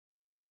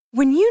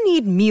When you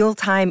need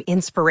mealtime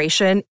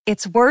inspiration,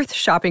 it's worth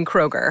shopping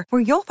Kroger,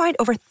 where you'll find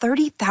over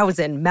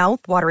 30,000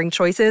 mouth-watering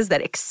choices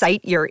that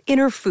excite your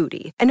inner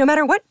foodie. And no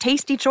matter what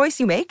tasty choice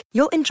you make,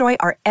 you'll enjoy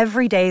our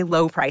everyday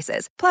low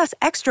prices, plus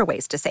extra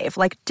ways to save,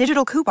 like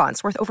digital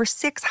coupons worth over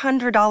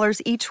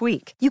 $600 each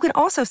week. You can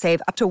also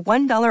save up to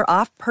 $1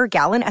 off per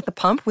gallon at the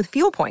pump with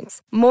fuel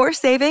points. More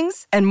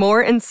savings and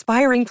more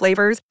inspiring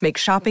flavors make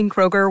shopping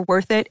Kroger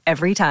worth it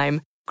every time.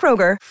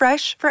 Kroger,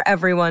 fresh for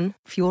everyone.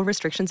 Fuel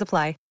restrictions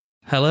apply.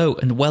 Hello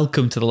and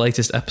welcome to the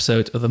latest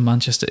episode of the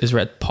Manchester is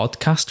Red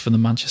podcast from the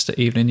Manchester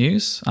Evening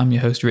News. I'm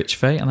your host Rich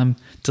Fay and I'm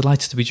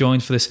delighted to be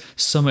joined for this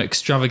summer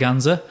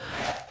extravaganza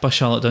by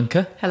Charlotte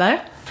Dunker. Hello.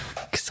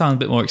 Sound a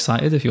bit more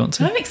excited if you want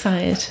to. I'm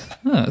excited.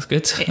 Oh, that's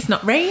good. It's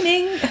not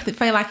raining. I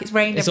feel like it's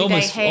rained every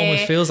day here. It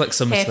almost feels like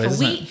summer here today, for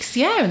doesn't weeks.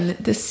 Yeah, and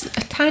there's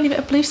a tiny bit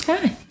of blue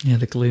sky. Yeah,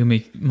 the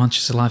gloomy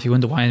Manchester life. You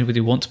wonder why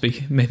anybody would want to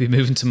be maybe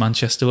moving to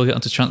Manchester. We'll get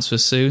onto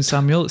transfers soon.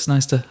 Samuel, it's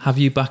nice to have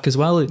you back as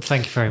well.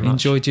 Thank you very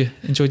much. Enjoyed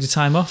your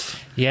time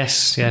off?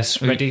 Yes.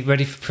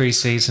 Ready for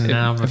pre-season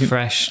now.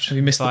 Refreshed. Have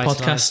you missed the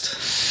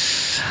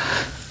podcast?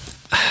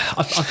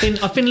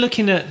 I've been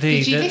looking at the.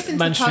 Did you listen to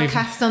the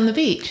podcast on the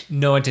beach?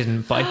 No, I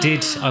didn't, but I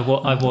did. I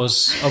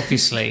was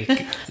obviously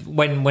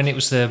when it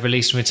was the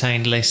release and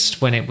retained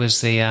list. When it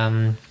was the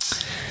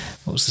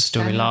what was the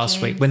story Daniel last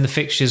James. week? When the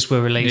fixtures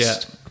were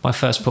released. Yeah. My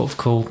first port of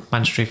call,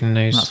 Manchester Evening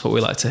News. That's what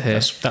we like to hear.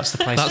 That's the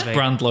place. That's to be.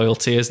 brand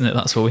loyalty, isn't it?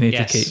 That's what we need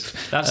to keep.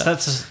 That's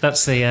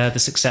the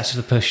success of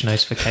the push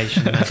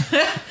notification.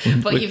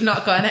 But you've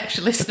not got an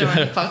extra listener on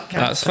your podcast.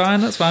 That's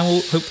fine.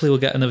 Well, hopefully we'll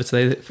get another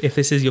today. If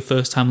this is your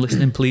first time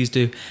listening, please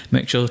do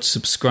make sure to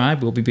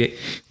subscribe. We'll be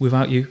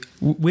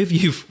with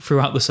you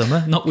throughout the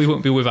summer. We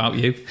won't be without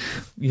you.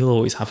 You'll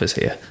always have us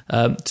here.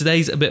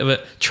 Today's a bit of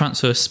a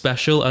transfer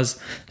special, as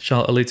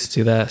Charlotte alluded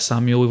to there,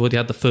 Samuel. We've already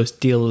had the first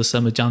deal of the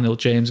summer, Daniel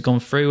James, gone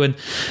through, and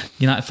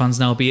United fans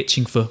now will be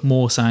itching for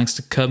more signings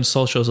to come.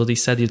 Solskjaer's already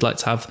said he'd like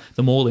to have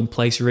them all in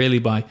place really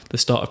by the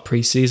start of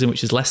pre-season,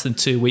 which is less than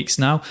 2 weeks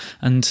now.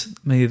 And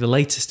maybe the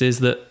latest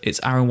is that it's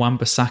Aaron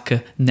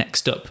Wan-Bissaka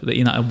next up that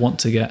United want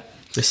to get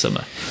this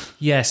summer.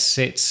 Yes,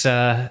 it's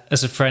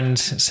as a friend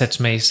said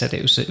to me, he said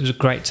it was a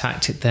great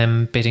tactic,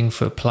 them bidding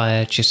for a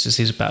player just as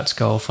he's about to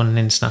go off on an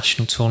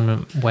international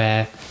tournament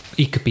where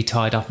he could be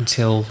tied up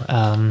until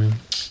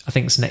I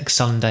think it's next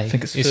Sunday. I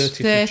think it's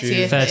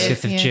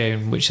 30th of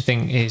June, which I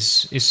think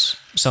is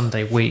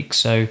Sunday week.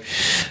 So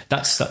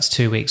that's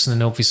 2 weeks, and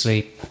then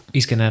obviously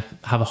he's going to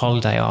have a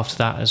holiday after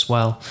that as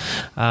well.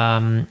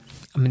 I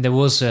mean, it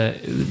was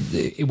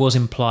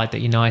implied that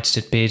United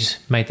had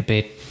made the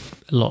bid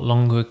a lot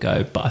longer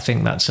ago, but I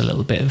think that's a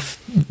little bit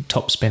of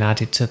topspin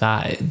added to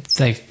that.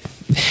 They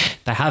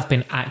have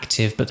been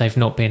active, but they've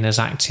not been as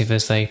active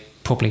as they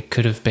probably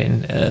could have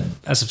been.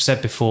 As I've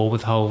said before,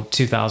 with the whole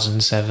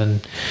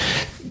 2007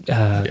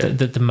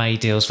 the May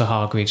deals for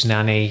Hargreaves,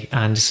 Nani,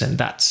 Anderson,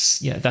 that's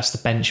the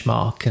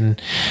benchmark,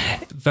 and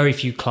very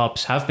few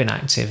clubs have been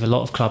active. A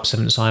lot of clubs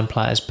haven't signed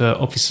players, but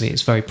obviously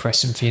it's very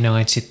pressing for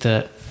United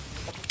that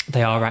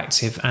they are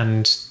active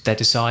and they're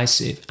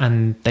decisive,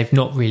 and they've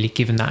not really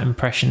given that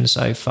impression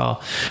so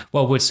far.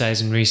 What I would say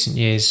is in recent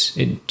years,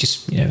 it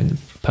just, in the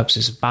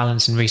purposes of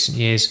balance, in recent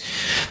years,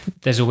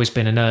 there's always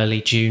been an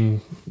early June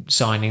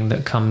signing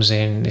that comes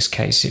in. In this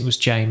case, it was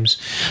James.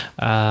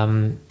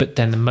 But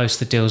then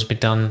most of the deals have been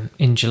done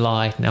in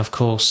July. Now, of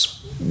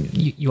course,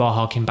 you are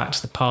harking back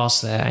to the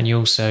past there, and you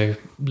also,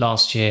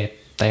 last year,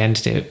 they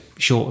ended it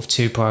short of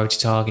 2 priority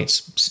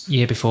targets.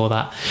 Year before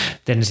that,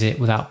 they ended it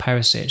without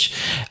Perisic.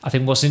 I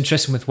think what's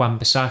interesting with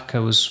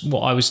Wan-Bissaka was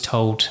what I was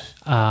told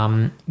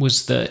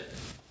was that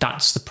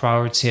that's the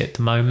priority at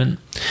the moment.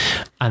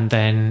 And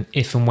then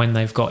if and when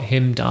they've got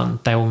him done,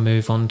 they will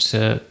move on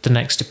to the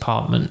next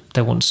department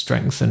they want to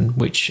strengthen,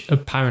 which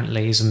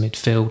apparently is a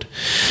midfield.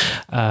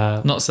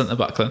 Not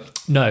centre-back then?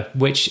 No,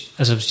 which,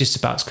 as I was just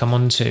about to come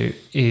on to,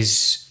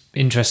 is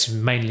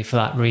interesting mainly for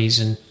that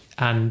reason.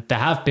 And there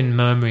have been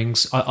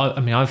murmurings.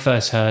 I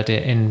first heard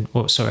it I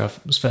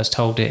was first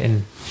told it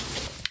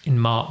in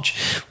March,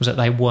 was that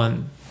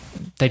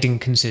they didn't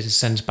consider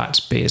centre-back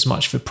to be as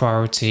much of a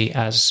priority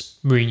as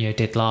Mourinho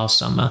did last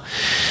summer.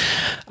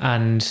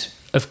 And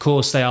of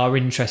course, they are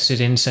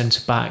interested in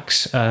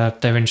centre-backs.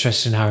 They're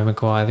interested in Harry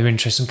Maguire. They're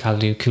interested in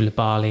Kalidou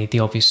Koulibaly,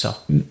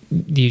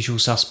 the usual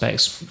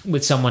suspects.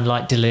 With someone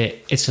like De Ligt,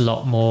 it's a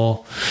lot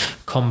more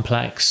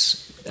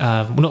complex.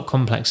 Not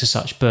complex as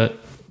such, but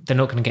they're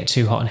not going to get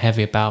too hot and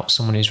heavy about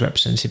someone who's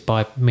represented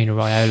by Mino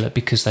Raiola,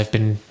 because they've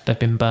been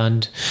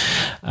burned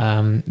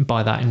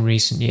by that in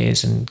recent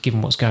years. And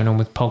given what's going on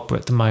with Pogba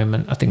at the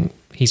moment, I think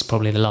he's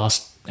probably the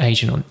last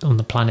agent on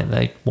the planet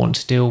they want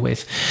to deal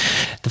with.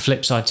 The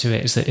flip side to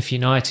it is that if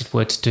United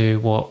were to do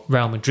what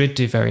Real Madrid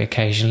do very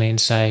occasionally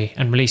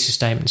and release a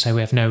statement and say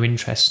we have no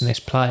interest in this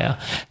player,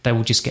 they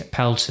will just get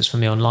pelters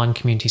from the online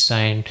community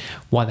saying,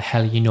 why the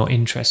hell are you not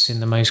interested in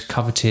the most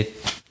coveted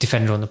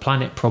defender on the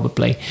planet?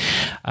 Probably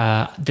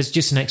there's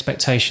just an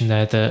expectation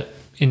there that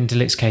in De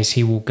Ligt's case,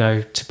 he will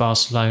go to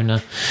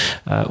Barcelona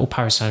or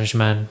Paris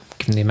Saint-Germain,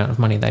 given the amount of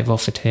money they've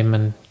offered him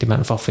and the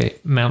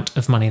amount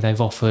of money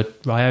they've offered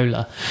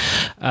Raiola.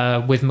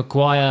 With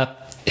Maguire,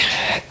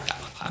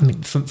 I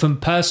mean, from a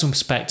personal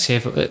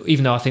perspective,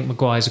 even though I think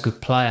Maguire's a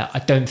good player, I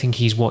don't think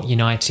he's what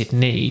United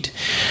need.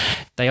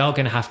 They are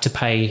going to have to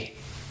pay,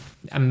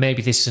 and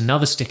maybe this is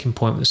another sticking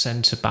point with the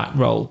centre-back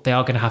role, they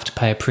are going to have to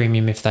pay a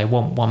premium if they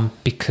want one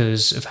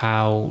because of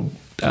how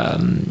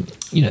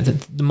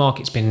the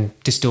market's been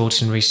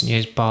distorted in recent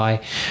years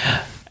by,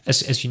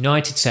 as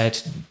United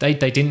said, they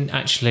didn't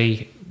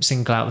actually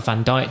single out the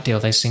Van Dijk deal,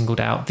 they singled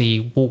out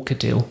the Walker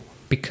deal,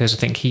 because I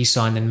think he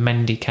signed and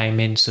Mendy came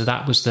in. So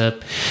that was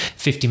the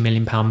 £50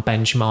 million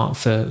benchmark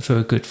for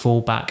a good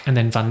fullback. And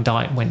then Van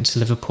Dijk went to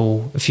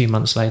Liverpool a few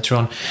months later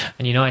on.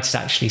 And United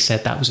actually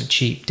said that was a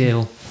cheap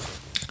deal.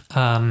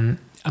 I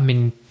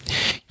mean,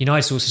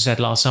 United also said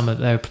last summer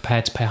that they were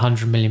prepared to pay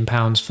 £100 million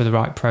for the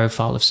right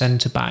profile of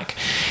centre-back.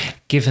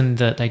 Given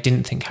that they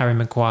didn't think Harry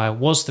Maguire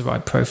was the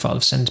right profile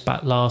of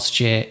centre-back last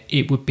year,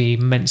 it would be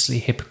immensely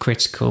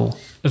hypocritical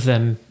of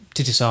them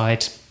to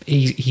decide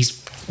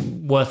he's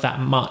worth that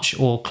much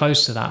or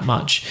close to that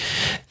much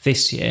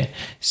this year.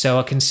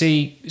 So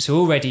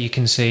already you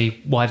can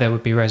see why there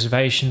would be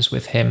reservations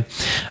with him.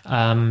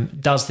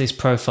 Does this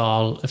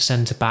profile of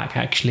centre-back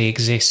actually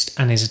exist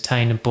and is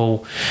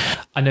attainable?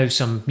 I know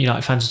some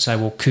United fans would say,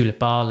 well,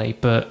 Koulibaly,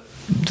 but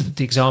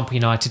the example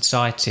United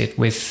cited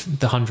with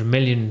the 100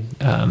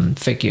 million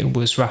figure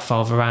was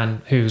Rafael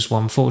Varane, who's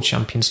won 4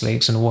 Champions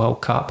Leagues and a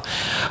World Cup.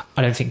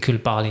 I don't think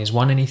Koulibaly has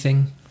won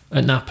anything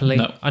at Napoli.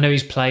 No. I know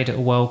he's played at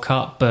a World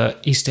Cup, but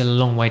he's still a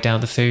long way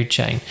down the food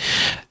chain.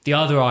 The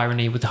other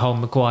irony with the whole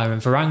Maguire and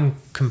Varane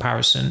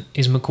comparison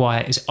is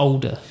Maguire is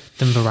older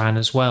than Varane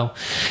as well.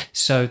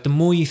 So the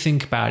more you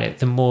think about it,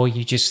 the more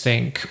you just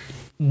think,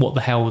 what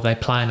the hell were they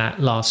playing at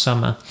last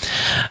summer?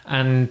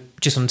 And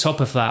just on top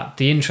of that,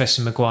 the interest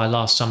in Maguire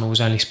last summer was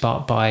only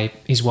sparked by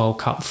his World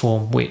Cup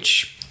form,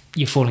 which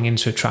you're falling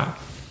into a trap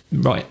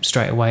right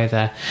straight away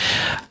there.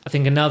 I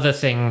think another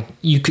thing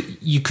you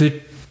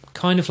could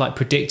kind of like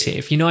predict it.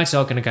 If United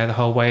are going to go the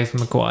whole way with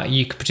Maguire,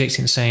 you could predict it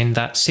in saying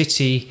that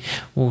City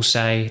will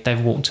say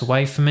they've walked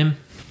away from him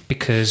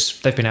because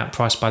they've been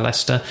outpriced by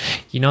Leicester.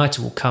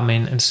 United will come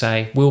in and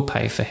say, we'll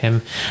pay for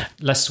him.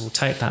 Leicester will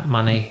take that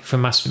money for a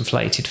massive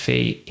inflated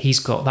fee. He's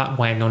got that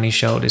weight on his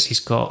shoulders. He's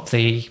got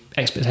the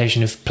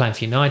expectation of playing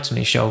for United on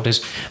his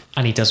shoulders,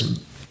 and he doesn't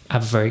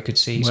have a very good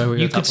season.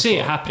 You could see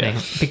it happening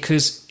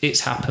because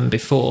it's happened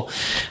before.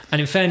 And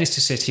in fairness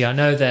to City, I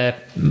know they're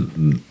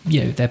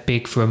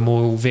big for a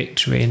moral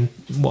victory and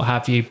what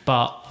have you,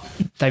 but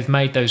they've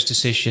made those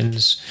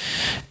decisions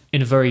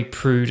in a very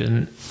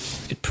prudent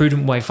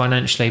way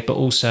financially, but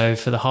also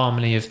for the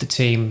harmony of the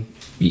team.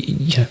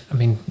 I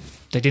mean,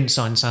 they didn't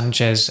sign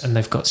Sanchez, and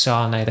they've got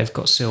Sane, they've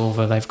got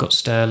Silva, they've got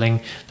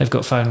Sterling, they've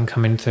got Foden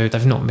coming through.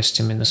 They've not missed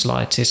him in the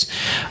slightest.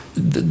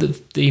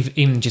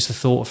 Even just the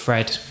thought of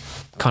Fred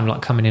kind of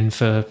like coming in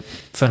for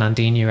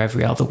Fernandinho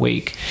every other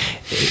week,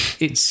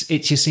 it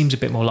just seems a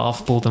bit more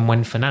laughable than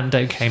when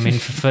Fernando came in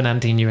for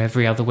Fernandinho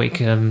every other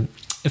week a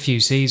few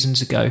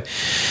seasons ago.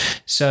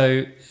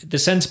 So the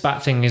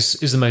centre-back thing is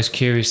the most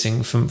curious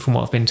thing from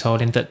what I've been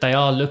told, in that they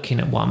are looking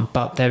at one,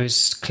 but there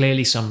is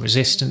clearly some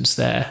resistance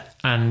there.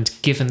 And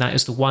given that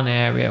is the one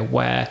area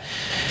where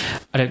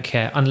I don't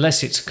care,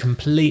 unless it's a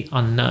complete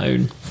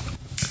unknown.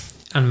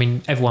 I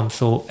mean, everyone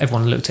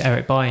looked at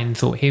Eric Bailly and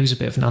thought he was a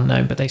bit of an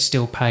unknown, but they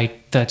still paid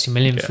 30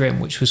 million for him,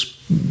 which was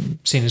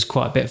seen as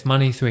quite a bit of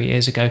money 3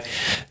 years ago.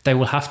 They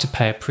will have to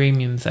pay a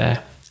premium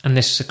there. And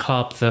this is a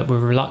club that were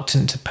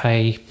reluctant to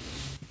pay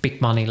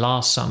big money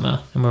last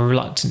summer and were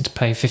reluctant to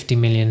pay 50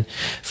 million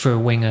for a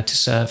winger to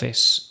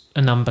service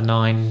a number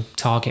 9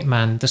 target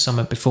man the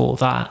summer before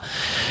that.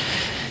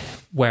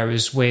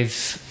 Whereas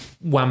with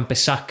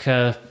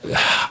Wan-Bissaka,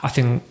 I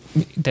think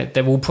that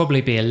there will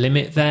probably be a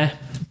limit there,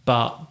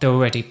 but they're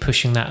already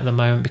pushing that at the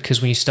moment,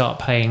 because when you start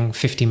paying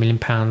 £50 million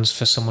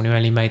for someone who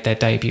only made their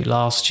debut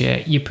last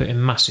year, you put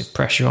in massive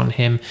pressure on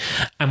him.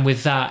 And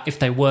with that, if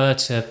they were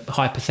to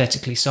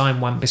hypothetically sign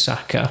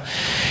Wan-Bissaka,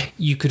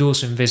 you could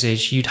also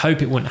envisage, you'd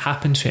hope it wouldn't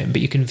happen to him,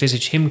 but you can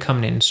envisage him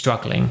coming in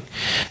struggling.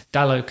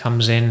 Dalot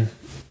comes in,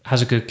 has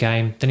a good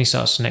game, then he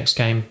starts the next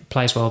game,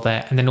 plays well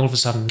there, and then all of a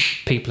sudden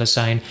people are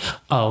saying,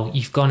 oh,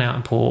 you've gone out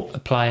and bought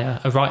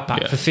a right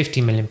back for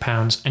 £50 million,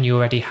 and you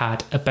already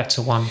had a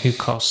better one who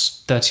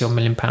costs £30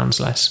 million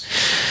less.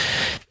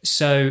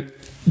 So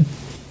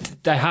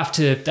they have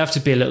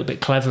to be a little bit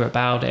clever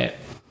about it,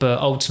 but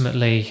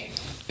ultimately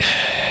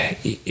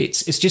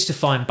it's just a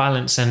fine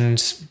balance, and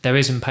there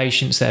is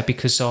impatience there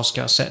because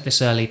Solskjaer set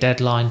this early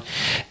deadline.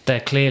 They're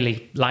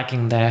clearly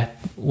lagging there,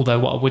 although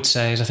what I would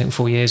say is I think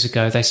 4 years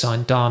ago they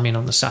signed Darmian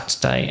on the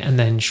Saturday, and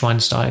then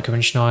Schweinsteiger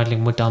and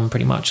Schneiderlin were done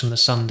pretty much on the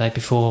Sunday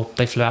before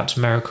they flew out to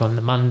America on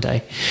the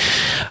Monday.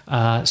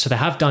 So they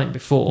have done it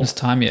before. There's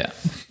time yet.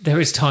 There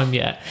is time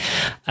yet.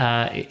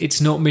 It's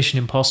not mission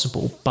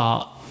impossible,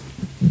 but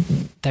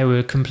they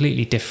were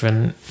completely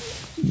different.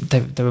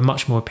 They were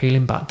much more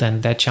appealing back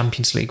then. Their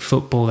Champions League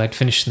football, they'd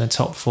finished in the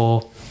top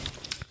 4.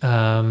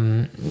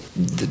 I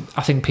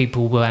think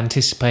people were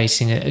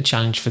anticipating a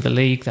challenge for the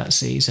league that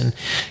season.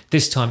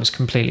 This time it's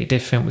completely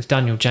different. With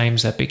Daniel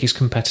James, their biggest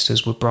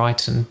competitors were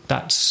Brighton.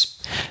 That's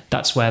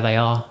where they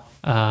are.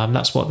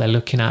 That's what they're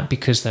looking at,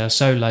 because they're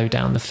so low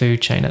down the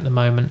food chain at the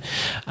moment.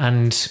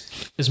 And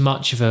as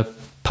much of a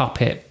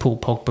puppet Paul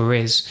Pogba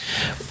is,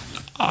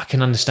 I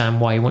can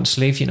understand why he wants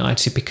to leave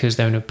United, because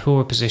they're in a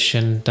poorer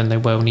position than they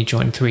were when he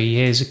joined 3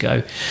 years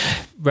ago.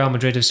 Real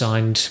Madrid have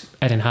signed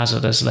Eden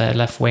Hazard as their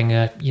left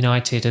winger.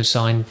 United have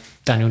signed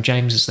Daniel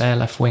James as their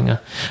left winger.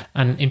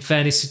 And in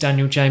fairness to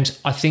Daniel James,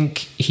 I think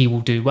he will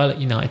do well at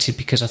United,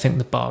 because I think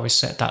the bar is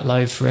set that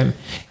low for him.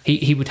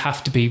 He would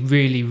have to be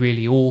really,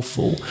 really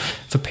awful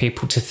for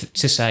people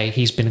to say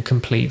he's been a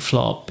complete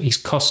flop. He's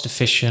cost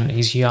efficient,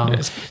 he's young.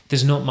 Yes.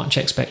 There's not much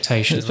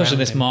expectation. Especially in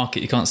this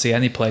market, you can't see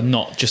any player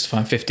not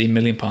justifying £15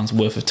 million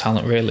worth of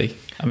talent, really.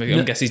 I mean,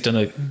 I guess he's done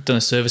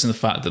a service in the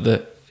fact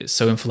that it's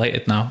so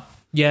inflated now.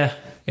 Yeah.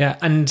 Yeah,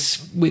 and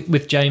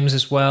with James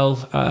as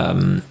well, I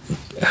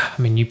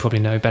mean, you probably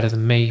know better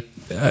than me,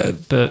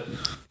 but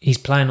he's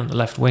playing on the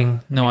left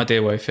wing. No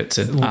idea where he fits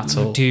in at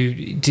all.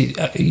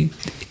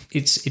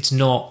 It's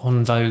not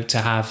on vogue to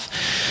have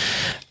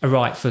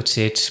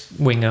right-footed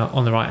winger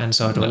on the right-hand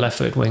side or a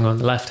left-footed winger on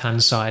the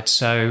left-hand side.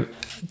 So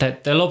there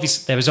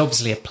is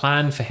obviously a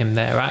plan for him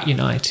there at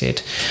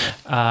United.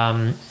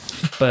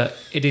 But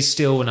it is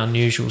still an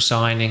unusual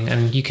signing,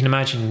 and you can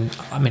imagine,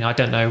 I mean, I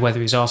don't know whether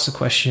he's asked the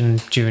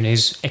question during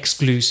his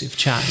exclusive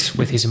chat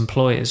with his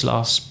employers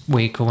last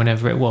week or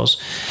whenever it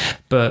was,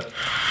 but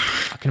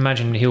I can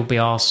imagine he'll be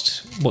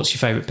asked, what's your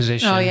favourite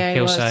position? Oh, yeah,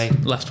 he'll say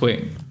left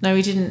wing. No,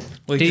 he didn't.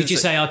 Well, did you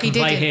say I can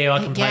play here, I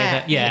can play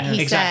there? Yeah,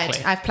 he exactly.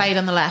 said, I've played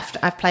on the left,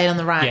 I've played on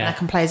the right, and I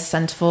can play as a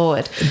centre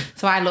forward.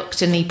 So I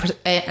looked,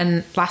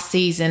 and last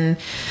season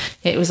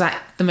it was like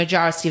the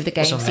majority of the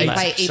games he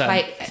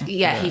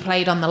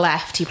played on the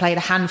left. He played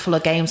a handful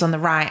of games on the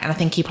right, and I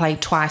think he played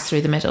twice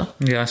through the middle.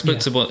 Yeah, I spoke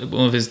to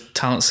one of his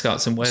talent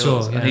scouts in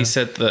Wales, and he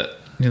said that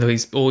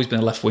he's always been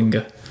a left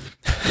winger.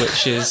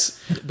 Which is,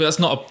 but that's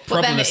not a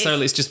problem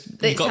necessarily. It's just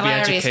you've got to be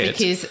educated,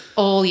 because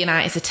all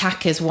United's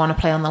attackers want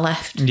to play on the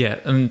left. Yeah,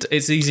 and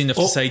it's easy enough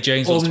to say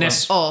James or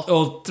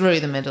through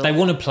the middle. They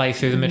want to play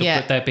through the middle,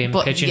 but they're being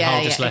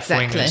pigeonholed as left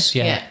wingers.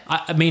 Yeah.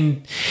 I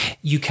mean,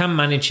 you can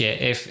manage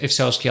it if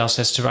Solskjaer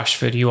says to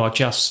Rashford, "You are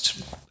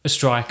just a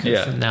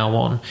striker from now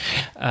on."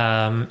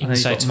 You can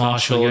say to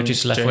Marshall, "You're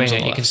just a left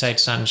winger." You can say to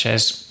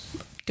Sanchez,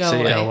 "Go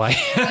away."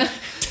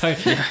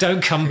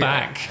 Don't come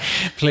back,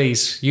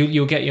 please.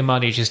 You'll get your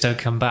money, just don't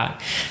come back.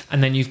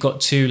 And then you've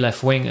got two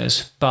left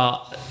wingers,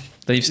 but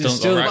you've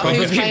still got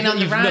who's playing on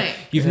the right.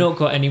 You've not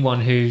got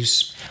anyone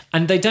who's,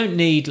 and they don't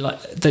need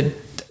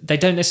they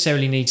don't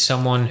necessarily need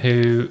someone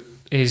who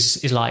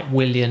is like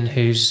Willian,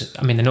 who's,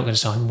 I mean, they're not going to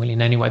sign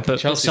Willian anyway, but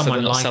Chelsea someone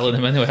said they're not selling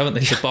him anyway, haven't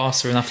they? To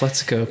Barca and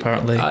Atletico,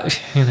 apparently. Was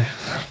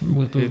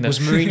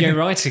Mourinho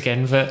right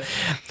again? But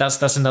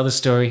that's another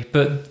story.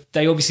 But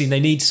they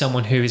need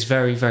someone who is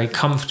very, very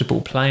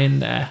comfortable playing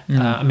there.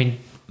 I mean,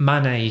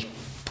 Mane,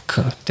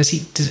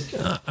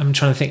 I'm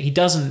trying to think. He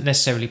doesn't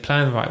necessarily play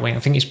on the right wing. I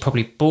think he's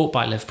probably bought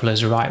by Liverpool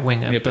as a right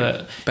winger,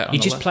 but he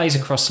just plays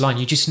across the line.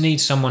 You just need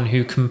someone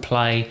who can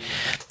play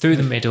through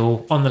the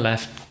middle, on the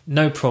left,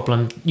 no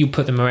problem. You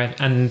put them around,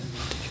 and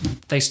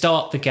they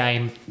start the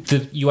game. The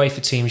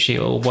UEFA team sheet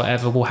or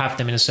whatever will have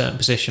them in a certain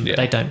position, but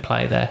they don't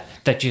play there.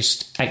 They're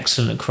just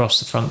excellent across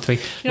the front three.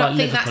 I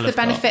think that's the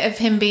benefit of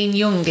him being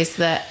young, is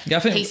that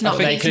that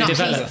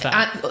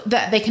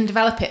they can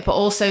develop it, but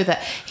also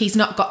that he's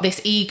not got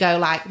this ego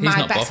like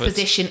my best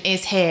position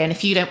is here, and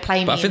if you don't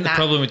play me, I think the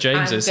problem with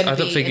James is I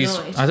don't think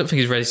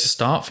he's ready to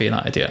start for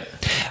United yet.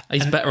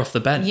 He's better off the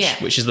bench,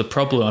 which is the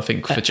problem I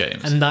think for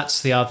James. And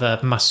that's the other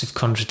massive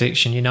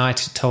contradiction.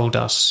 United told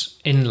us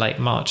in late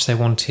March they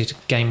wanted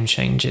game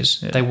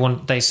changers.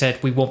 They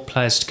said we want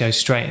players to go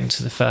straight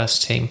into the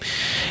first team.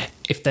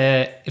 If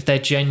they're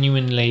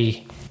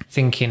genuinely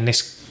thinking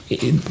this,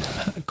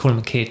 call him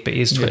a kid, but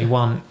he is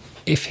 21.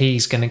 If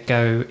he's going to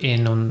go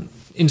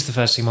into the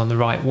first team on the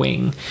right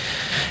wing,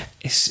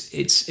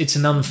 it's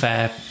an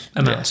unfair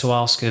amount to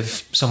ask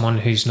of someone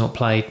who's not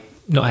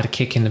had a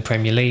kick in the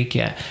Premier League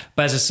yet.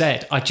 But as I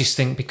said, I just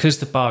think because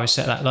the bar is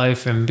set that low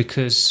for him,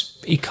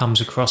 because he comes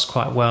across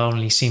quite well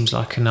and he seems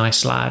like a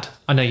nice lad.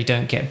 I know you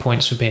don't get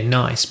points for being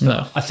nice,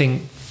 but I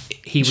think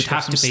he would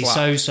have to be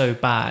so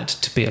bad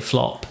to be a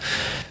flop,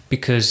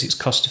 because it's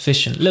cost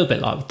efficient. A little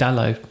bit like with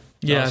Dalot.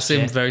 Yeah, it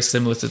seemed very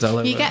similar to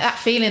Dalot. You get that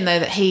feeling though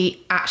that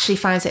he actually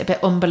finds it a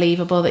bit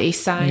unbelievable that he's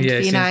signed for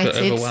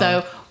United.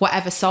 So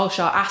whatever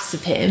Solskjaer asks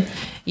of him,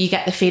 you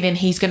get the feeling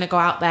he's going to go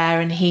out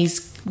there and he's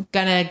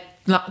going to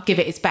not give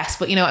it its best,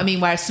 but you know what I mean.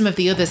 Whereas some of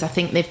the others, I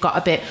think they've got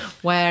a bit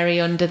wary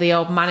under the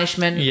old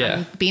management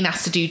and being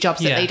asked to do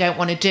jobs that they don't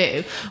want to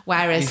do.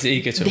 Whereas he's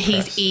eager to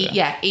impress,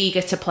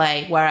 eager to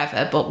play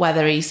wherever, but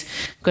whether he's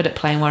good at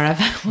playing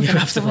wherever, we'll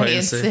have to wait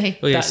and see.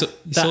 Well,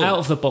 that out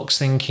of the box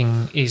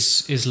thinking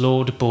is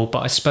laudable, but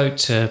I spoke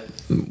to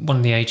one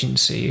of the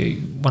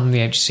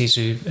agencies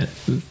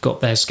who've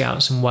got their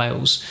scouts in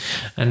Wales,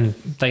 and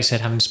they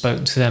said, having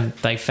spoken to them,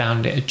 they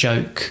found it a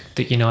joke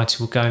that United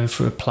were going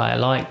for a player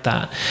like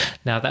that.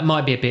 Now, that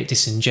might be a bit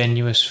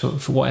disingenuous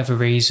for whatever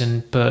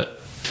reason,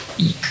 but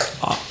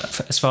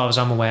as far as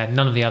I'm aware,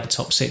 none of the other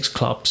top 6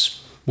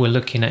 clubs were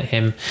looking at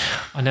him.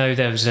 I know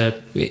there was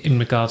in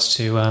regards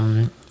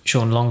to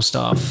Sean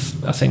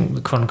Longstaff, I think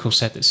the Chronicle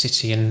said that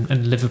City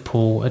and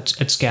Liverpool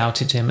had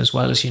scouted him as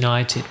well as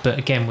United. But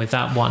again, with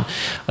that one,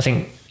 I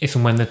think if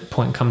and when the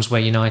point comes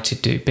where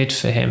United do bid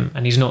for him,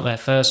 and he's not their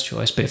first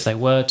choice, but if they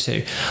were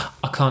to,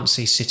 I can't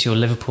see City or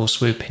Liverpool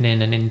swooping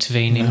in and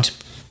intervening to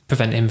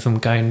prevent him from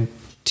going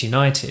to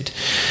United.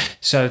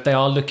 So they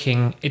are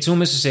looking, it's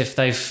almost as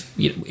if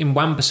in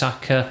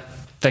Wan-Bissaka,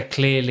 they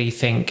clearly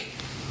think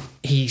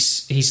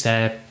he's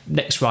their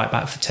next right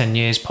back for 10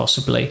 years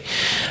possibly.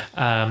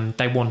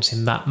 They want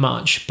him that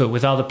much, but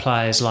with other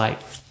players like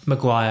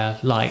Maguire,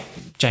 like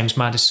James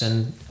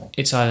Maddison,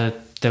 it's either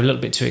they're a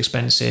little bit too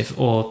expensive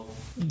or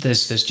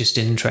there's just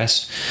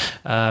interest.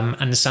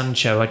 And the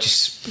Sancho,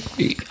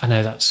 I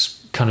know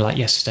that's kind of like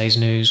yesterday's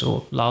news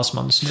or last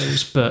month's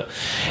news, but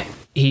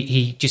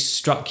he just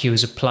struck you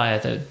as a player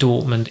that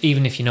Dortmund,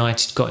 even if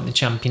United got in the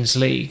Champions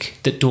League,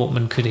 that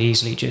Dortmund could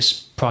easily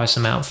just price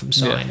him out from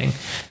signing,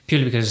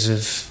 purely because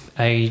of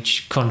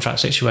age, contract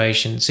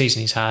situation,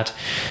 season he's had,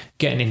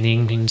 getting in the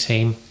England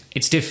team.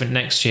 It's different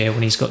next year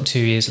when he's got 2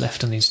 years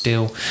left on his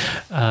deal.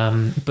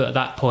 But at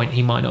that point,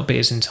 he might not be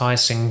as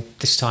enticing.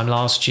 This time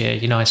last year,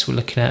 United were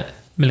looking at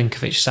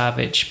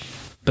Milinkovic-Savic,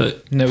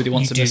 but nobody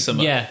wants him this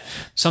summer. Yeah,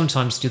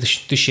 sometimes the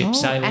ship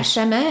sails.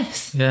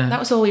 SMS. Yeah, that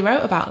was all we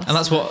wrote about. And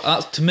that's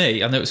to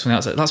me. I know it's from the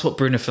outside. That's what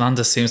Bruno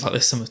Fernandes seems like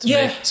this summer to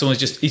me. Someone's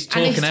he's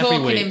talking and he's every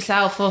talking week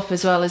himself up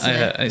as well, isn't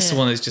it? It's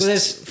someone who's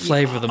just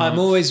flavour of the month. I'm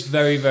always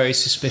very, very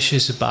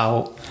suspicious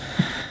about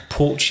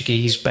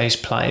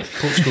Portugal-based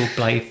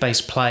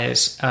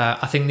players.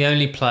 I think the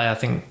only player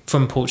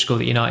from Portugal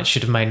that United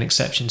should have made an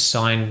exception to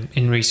sign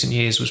in recent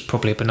years was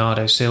probably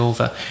Bernardo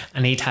Silva,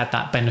 and he'd had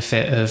that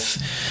benefit of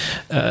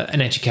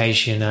an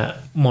education at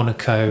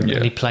Monaco,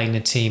 and he played in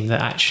a team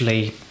that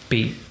actually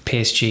beat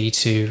PSG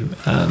to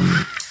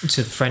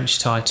the French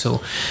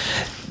title.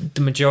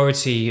 The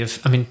majority of,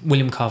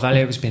 William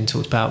Carvalho was being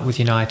talked about with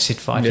United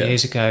 5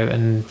 years ago,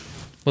 and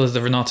well, there's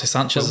the Renato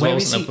Sanchez as well,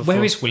 wasn't there,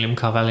 where is William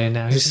Carvalho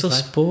now? Is he still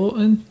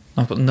Sporting?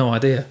 I've got no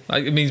idea. I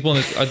mean, he's one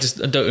of, I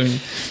don't even...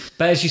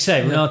 But as you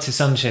say, Renato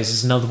Sanchez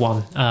is another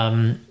one.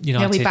 United,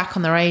 he'll be back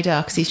on the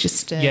radar because he's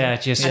just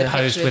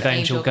posed with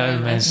Angel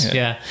Gomez.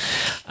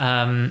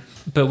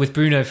 But with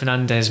Bruno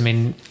Fernandes,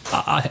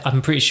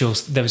 I'm pretty sure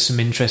there was some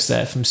interest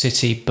there from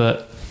City,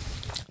 but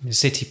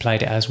City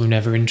played it as we're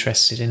never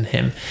interested in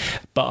him.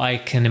 But I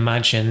can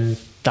imagine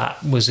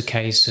that was a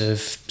case of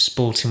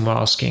Sporting were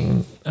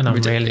asking an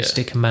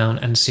unrealistic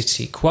amount, and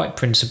City, quite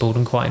principled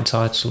and quite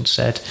entitled,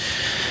 said,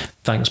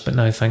 thanks, but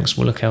no thanks,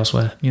 we'll look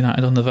elsewhere.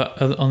 United, on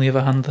the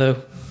other hand,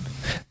 though,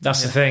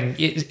 that's the thing.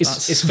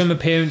 It's from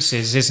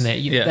appearances, isn't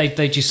it?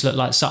 They just look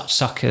like such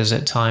suckers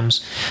at times.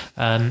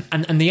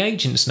 And the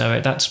agents know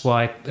it. That's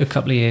why a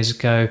couple of years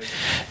ago,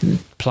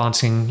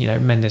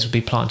 Mendes would be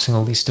planting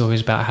all these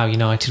stories about how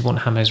United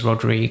want James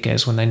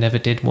Rodriguez when they never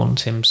did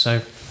want him.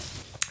 So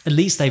at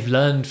least they've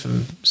learned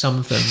from some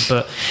of them.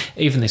 But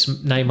even this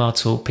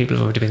Neymar talk, people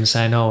have already been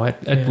saying,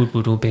 Ed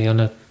Woodward will be on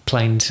a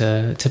plane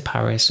to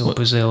Paris or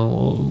Brazil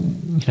or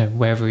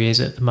wherever he is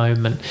at the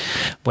moment.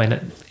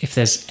 If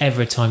there's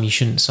ever a time you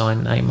shouldn't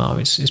sign Neymar,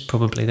 it's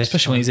probably this.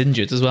 Especially when he's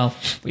injured as well.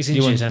 He's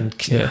injured,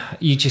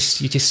 you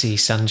just see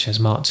Sanchez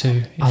Mark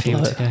too. I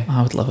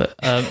would love it.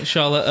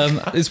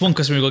 Charlotte, there's one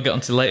question we're going to get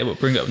onto later, but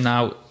bring it up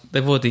now.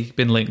 They've already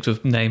been linked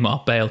with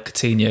Neymar, Bale,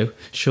 Coutinho.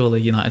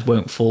 Surely United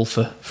won't fall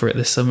for it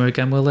this summer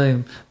again, will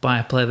they? Buy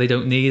a player they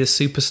don't need, a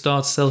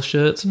superstar to sell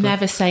shirts. But...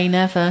 Never say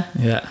never.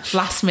 Yeah.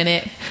 Last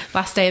minute,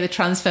 last day of the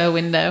transfer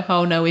window.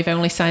 Oh no, we've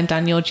only signed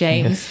Daniel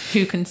James.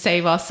 Who can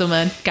save our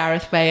summer?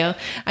 Gareth Bale.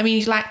 I mean,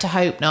 you'd like to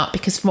hope not,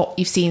 because what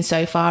you've seen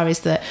so far is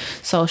that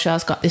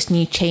Solskjaer's got this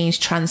new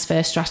changed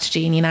transfer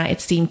strategy, and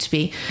United seem to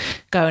be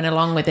going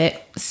along with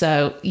it.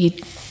 So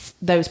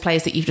those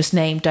players that you've just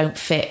named don't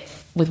fit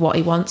with what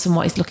he wants and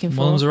what he's looking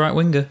for. One of them's a right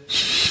winger.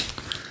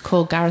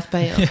 Called Gareth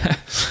Bale. Yeah.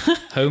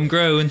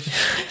 Homegrown.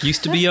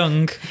 Used to be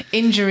young.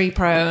 Injury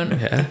prone.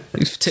 Yeah.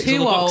 He's ticks all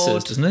the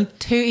boxes,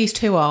 doesn't he? He's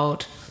too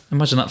old.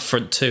 Imagine that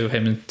front two,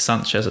 him and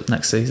Sanchez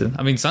next season.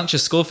 I mean,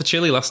 Sanchez scored for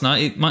Chile last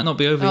night. It might not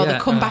be over yet. The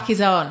comeback is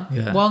on.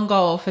 Yeah. 1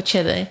 goal for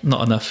Chile.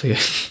 Not enough for you.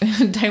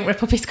 Don't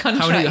rip up his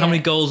contract. How many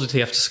goals would he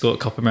have to score at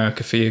Copa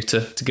America for you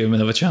to give him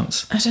another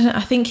chance? I don't know.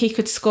 I think he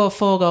could score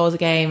 4 goals a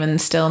game and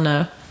still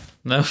no.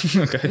 No?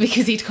 Okay.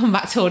 Because he'd come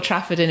back to Old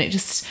Trafford and it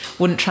just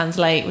wouldn't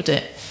translate, would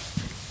it?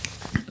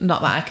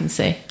 Not that I can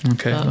see.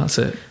 Okay, that's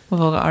it. We've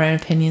all got our own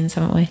opinions,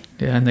 haven't we?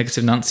 Yeah,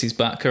 Negative Nancy's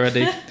back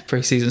already.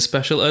 Pre-season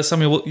special.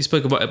 Samuel, you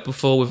spoke about it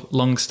before with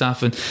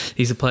Longstaff, and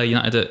he's a player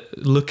United are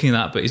looking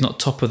at, but he's not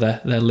top of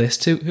their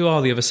list. Who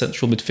are the other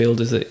central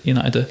midfielders that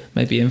United are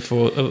maybe in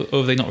for, or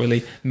have they not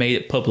really made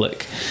it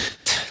public?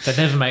 They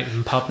never make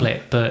them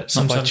public, but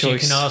sometimes you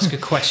can ask a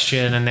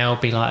question and they'll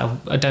be like,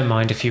 I don't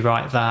mind if you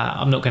write that,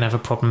 I'm not going to have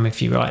a problem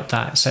if you write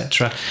that,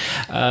 etc.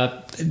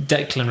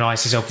 Declan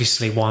Rice is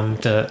obviously one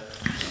that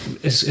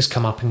has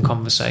come up in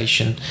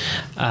conversation,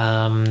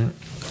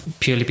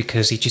 purely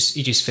because he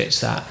just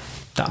fits that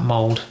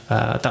mould.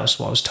 That was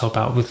what I was told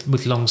about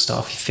with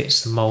Longstaff. He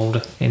fits the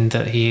mould in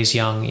that he is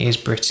young, he is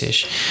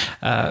British.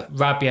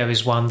 Rabiot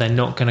is one they're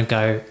not going to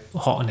go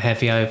hot and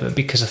heavy over,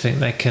 because I think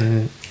they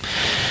can,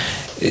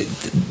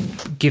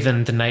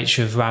 given the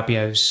nature of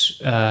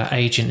Rabiot's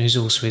agent, who's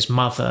also his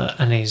mother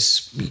and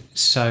is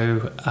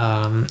so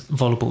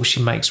voluble,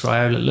 she makes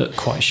Raiola look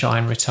quite shy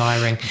and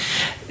retiring.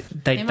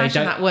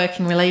 Imagine that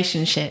working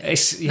relationship.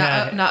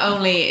 Not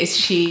only is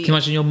she... Can you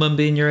imagine your mum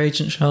being your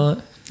agent,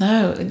 Charlotte?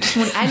 No, it just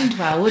wouldn't end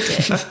well, would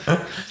it?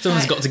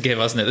 Someone's got to give,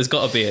 hasn't it? There's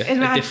got to be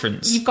a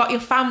difference. You've got your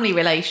family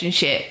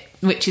relationship,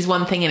 which is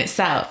one thing in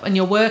itself, and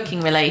your working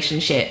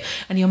relationship,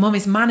 and your mum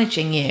is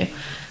managing you.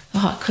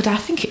 I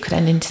think it could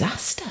end in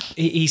disaster.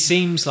 He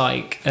seems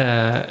like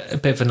a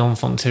bit of an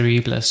enfant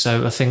terrible,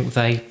 so I think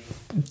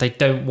they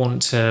don't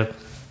want to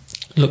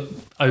look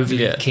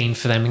overly keen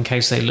for them in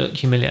case they look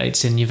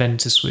humiliated and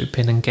Juventus swoop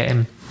in and get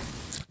him.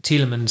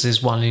 Tielemans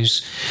is one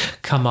who's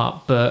come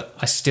up, but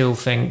I still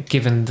think,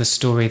 given the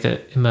story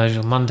that emerged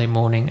on Monday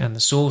morning and the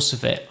source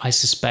of it, I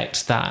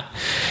suspect that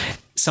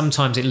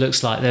sometimes it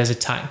looks like there's a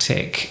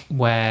tactic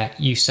where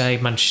you say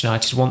Manchester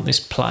United want this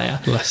player.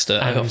 Leicester,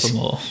 I got for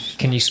more.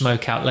 Can you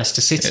smoke out Leicester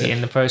City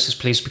in the process,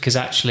 please? Because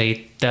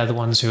actually they're the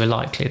ones who are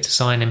likely to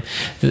sign him.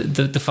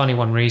 The funny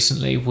one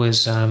recently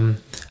was, I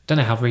don't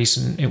know how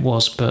recent it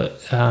was, but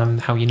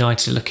how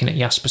United are looking at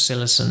Jasper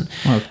Cillessen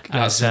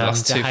as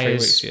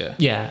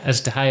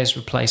De Gea's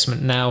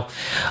replacement. Now,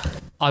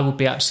 I would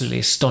be absolutely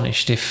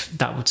astonished if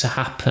that were to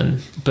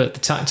happen, but the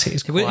tactic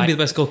is He wouldn't be the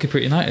best goalkeeper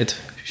at United,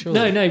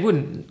 surely. No, he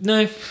wouldn't.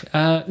 No,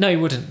 he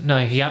wouldn't.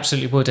 No, he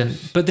absolutely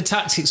wouldn't. But the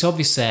tactic's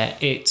obvious there.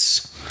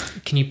 It's,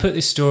 can you put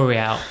this story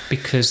out?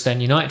 Because then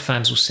United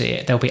fans will see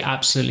it. They'll be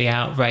absolutely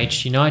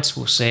outraged. United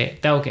will see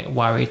it. They'll get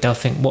worried. They'll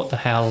think, what the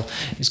hell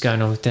is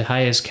going on with De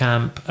Gea's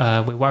camp?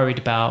 We're worried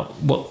about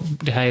what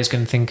De Gea's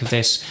going to think of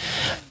this,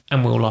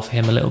 and we'll offer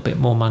him a little bit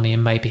more money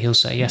and maybe he'll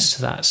say yes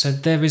to that. So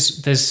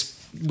there's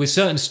with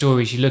certain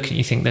stories, you look and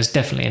you think there's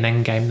definitely an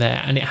end game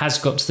there, and it has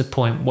got to the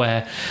point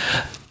where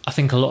I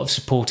think a lot of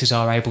supporters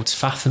are able to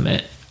fathom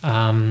it,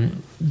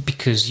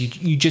 because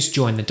you just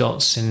join the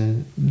dots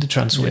in the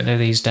transfer window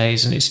these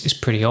days, and it's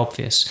pretty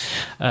obvious.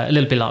 A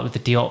little bit like with the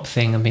Diop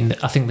thing. I mean,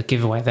 I think the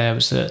giveaway there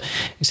was that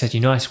it said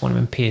United want him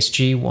and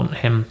PSG want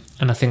him,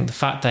 and I think the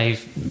fact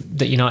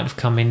that United have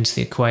come into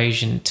the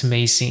equation, to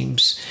me,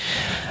 seems...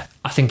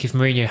 I think if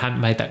Mourinho hadn't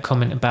made that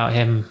comment about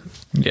him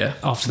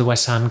after the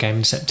West Ham game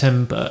in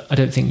September, I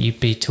don't think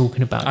you'd be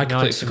talking about I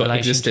completely forgot he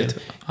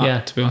existed.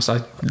 To be honest, I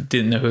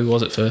didn't know who he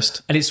was at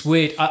first. And it's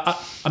weird. I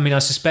mean, I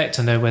suspect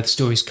I know where the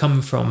stories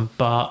come from,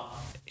 but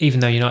even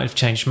though United have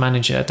changed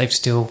manager, they've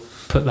still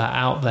put that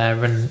out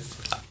there, and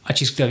I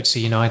just go to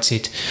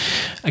United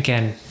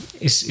again.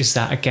 Is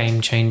that a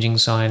game-changing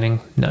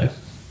signing? No.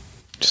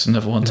 Just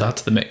another one to add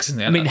to the mix, isn't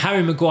it? I mean,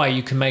 Harry Maguire,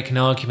 you can make an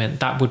argument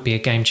that would be a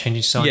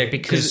game-changing signing. Yeah,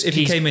 because if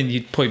he came in,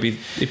 you'd probably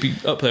be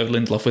up there with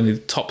Lindelof, when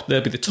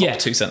they'd be the top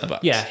two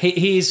centre-backs. Yeah,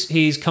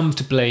 he's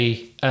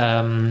comfortably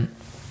a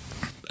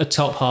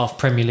top half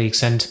Premier League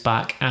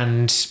centre-back,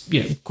 and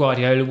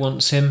Guardiola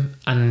wants him,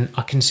 and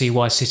I can see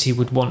why City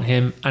would want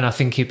him, and I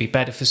think he'd be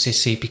better for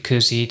City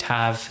because he'd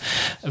have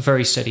a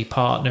very steady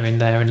partner in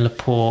there in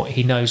Laporte.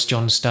 He knows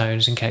John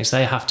Stones in case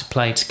they have to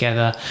play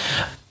together.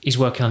 He's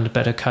working under a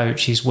better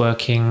coach. He's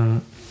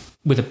working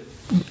with,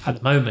 at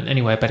the moment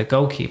anyway, a better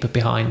goalkeeper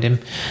behind him.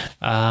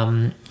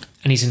 And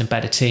he's in a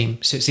better team.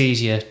 So it's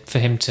easier for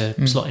him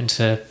to slot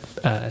into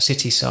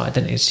City side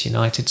than it is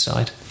United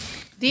side.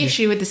 The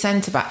issue with the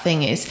centre-back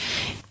thing is,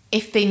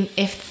 if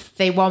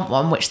they want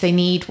one, which they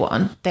need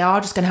one, they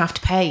are just going to have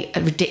to pay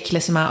a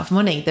ridiculous amount of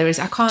money. Do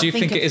you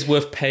think it is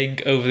worth paying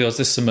over the odds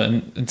this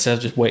summer instead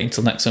of just waiting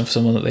till next summer for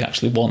someone that they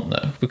actually want,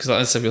 though? Because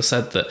as Samuel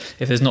said, that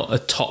if there's not a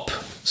top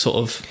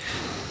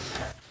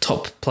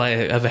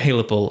player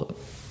available.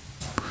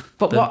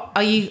 But what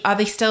are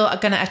they still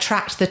going to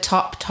attract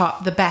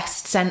the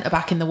best centre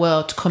back in the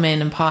world to come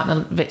in and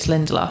partner Victor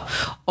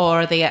Lindelof,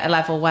 or are they at a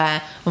level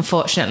where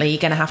unfortunately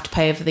you're going to have to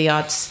pay over the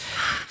odds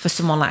for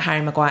someone like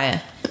Harry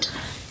Maguire?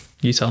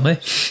 You tell me.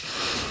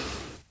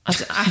 I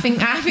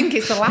think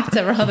it's the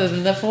latter rather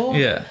than the former.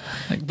 Yeah,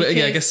 but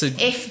I guess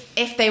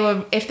if they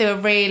were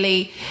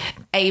really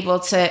able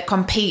to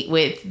compete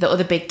with the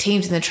other big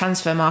teams in the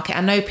transfer market,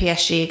 I know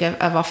PSG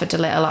have offered a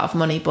lot of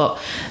money, but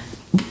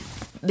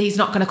he's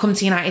not going to come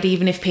to United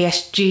even if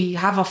PSG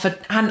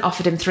hadn't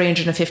offered him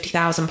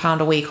 £350,000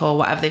 a week or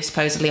whatever they've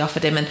supposedly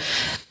offered him. And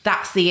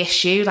that's the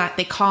issue. Like,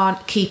 they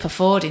can't keep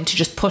affording to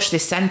just push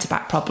this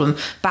centre-back problem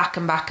back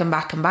and back and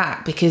back and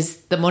back because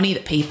the money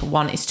that people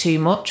want is too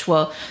much.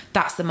 Well,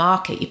 that's the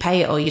market. You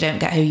pay it or you don't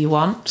get who you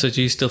want. So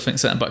do you still think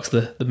centre-back's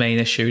the main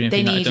issue?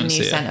 They need a new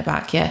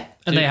centre-back, yeah.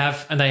 And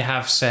they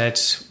have said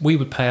we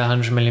would pay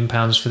 £100 million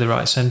for the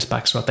right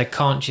centre-back as well. They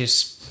can't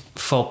just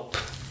fob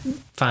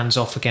fans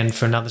off again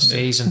for another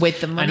season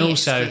with the money. And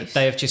also, excuse.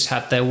 they have just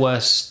had their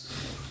worst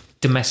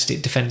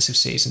domestic defensive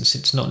season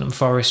since Nottingham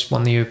Forest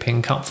won the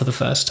European Cup for the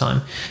first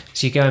time.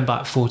 So you're going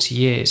back 40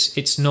 years.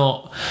 It's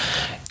not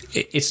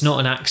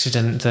an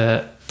accident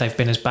that they've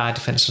been as bad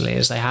defensively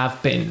as they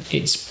have been.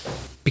 It's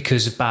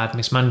because of bad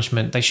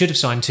mismanagement. They should have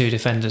signed 2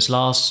 defenders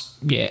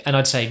last year, and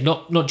I'd say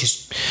not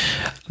just.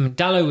 I mean,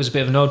 Dalot was a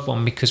bit of an odd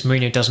one because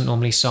Mourinho doesn't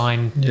normally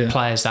sign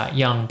players that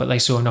young, but they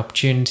saw an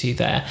opportunity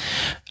there,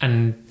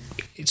 and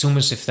it's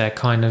almost as if they're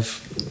kind of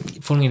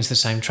falling into the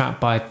same trap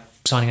by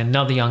signing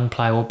another young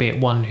player, albeit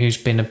one who's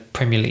been a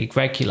Premier League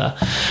regular.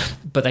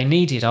 But they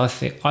needed, I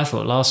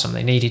thought last time,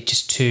 they needed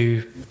just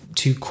two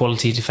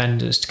quality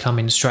defenders to come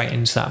in straight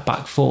into that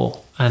back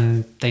four,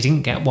 and they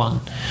didn't get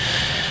one.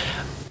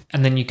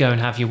 And then you go and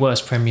have your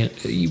worst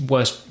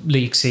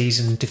league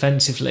season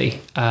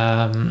defensively.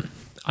 I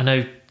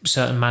know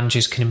certain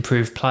managers can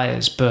improve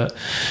players, but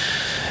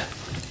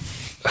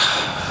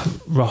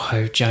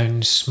Rojo,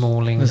 Jones,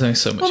 Smalling. There's only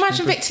so much. Well,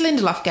 imagine Victor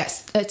Lindelof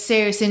gets a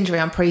serious injury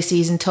on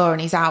pre-season tour and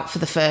he's out for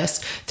the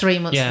first 3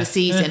 months of the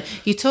season.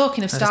 Yeah. You're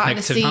talking of starting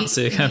the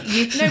season. But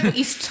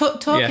you're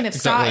talking of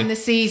starting the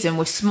season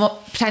with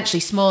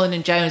potentially Smalling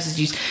and Jones as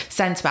your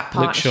centre-back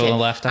partnership. Luke Shaw on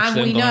the left, and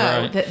we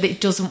know that it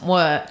doesn't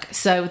work.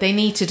 So they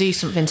need to do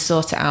something to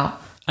sort it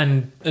out.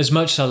 And as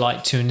much as I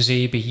like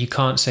Tuanzebe, you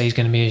can't say he's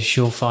going to be a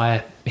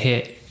surefire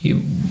hit. You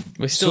can't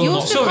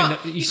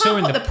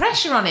put the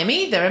pressure on him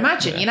either.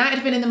 Imagine United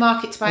have been in the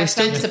market to buy a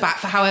centre-back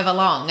for however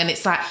long, and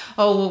it's like,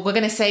 oh, well, we're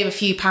going to save a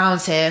few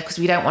pounds here because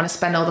we don't want to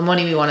spend all the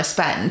money we want to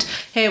spend.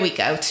 Here we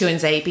go,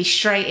 Tuanzebe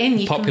straight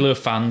in. Popular with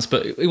fans,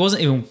 but it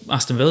wasn't even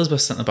Aston Villa's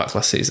best centre-back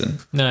last season.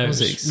 No,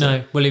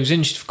 no. Well, he was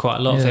injured for quite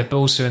a lot of it, but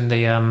also in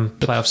the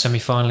playoff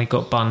semi-final, he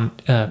got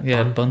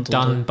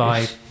done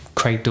by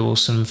Craig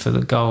Dawson for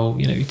the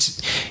goal. You know,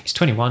 he's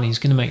 21. He's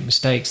going to make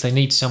mistakes. They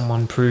need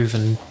someone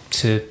proven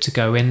to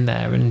go in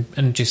there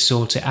and just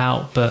sort it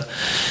out. But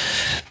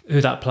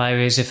who that player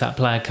is, if that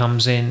player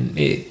comes in,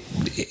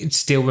 it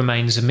still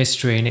remains a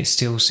mystery, and it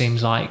still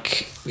seems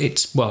like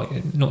it's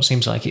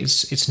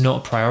not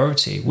a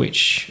priority,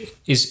 which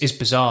is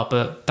bizarre.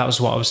 But that was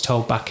what I was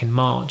told back in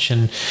March,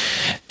 and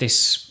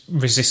this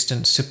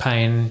resistance to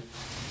paying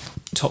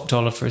top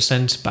dollar for a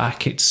centre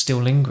back, it's still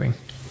lingering.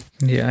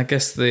 Yeah, I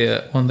guess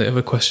the one of the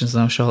other questions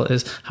now, Charlotte,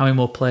 is how many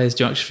more players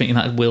do you actually think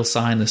United will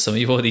sign this summer?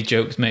 You've already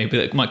joked maybe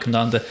that it might come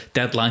down to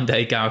deadline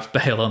day, Gareth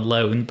Bale on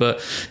loan, but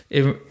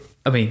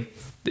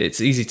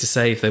it's easy to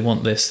say if they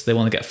want this, they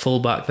want to get full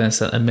back, then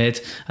centre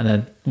mid, and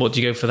then what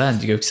do you go for then?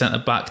 Do you go centre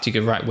back? Do you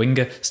go right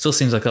winger? Still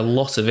seems like a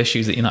lot of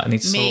issues that United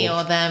need to solve. Me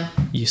or them?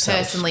 Yourself.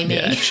 Personally, me.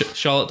 Yeah.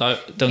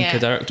 Charlotte Dunker,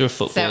 Director of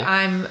Football. So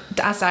I'm,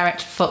 as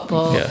Director of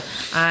Football,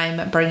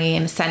 I'm bringing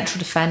in a central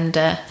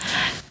defender,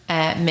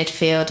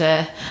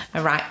 midfielder,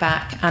 a right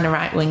back and a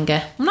right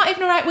winger. I'm not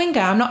even a right winger,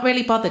 I'm not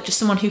really bothered, just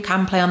someone who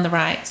can play on the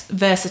right,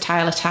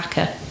 versatile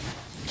attacker.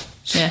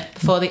 Yeah,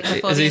 before the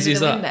as easy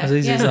as that. As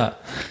easy as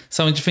that.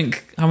 So, do you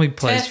think how many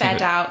players? Turf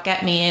head out,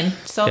 get me in,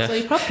 solve all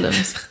your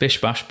problems. Bish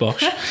bash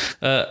bosh.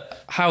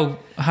 How?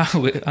 I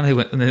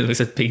know we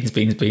said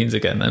beans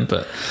again then,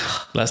 but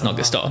let's not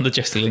get started on the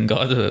Jesse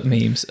Lingard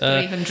memes.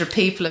 300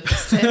 people have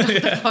just turned on the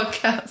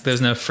podcast.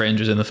 There's no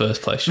fringes in the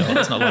first place, Sean.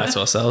 Let's not lie to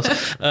ourselves.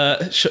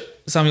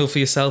 Samuel, for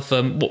yourself,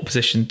 what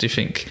position do you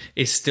think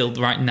is still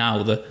right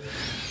now the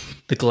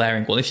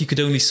glaring one? If you could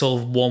only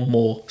solve one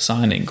more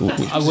signing,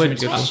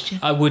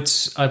 I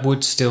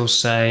would still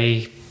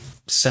say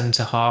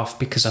centre half,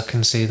 because I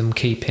can see them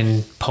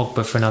keeping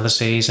Pogba for another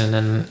season,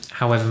 and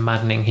however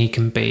maddening he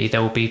can be,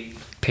 there will be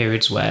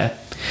periods where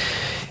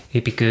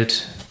he'd be good.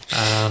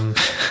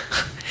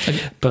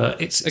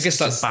 But I guess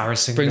that's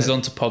embarrassing. Brings us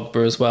on to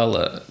Pogba as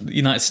well.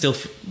 United still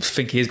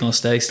think he is going to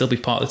stay, still be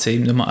part of the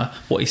team, no matter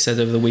what he said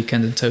over the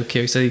weekend in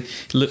Tokyo. He said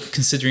he looked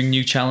considering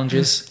new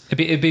challenges.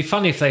 It'd be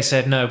funny if they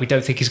said no, we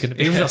don't think he's going to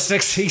be with us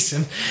next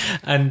season.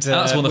 And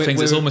that's one of the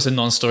things. It's almost a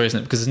non-story, isn't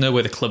it? Because there's no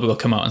way the club will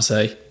come out and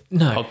say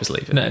Pogba's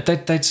leaving. No,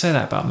 they'd say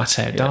that about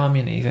Matteo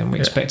Darmian even. We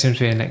expect him to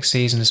be here next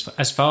season.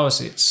 As far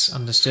as it's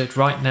understood,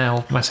 right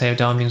now, Matteo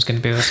Darmian's going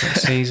to be with us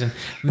next season.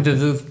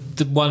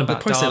 The one about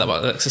they'd probably say that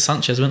about Alexis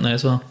Sanchez, wouldn't they,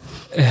 as well?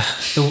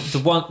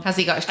 The one has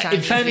he got his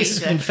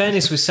chances? In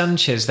fairness with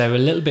Sanchez, they were a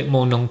little bit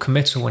more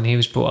non-committal when he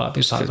was brought up. It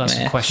was like that's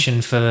a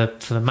question for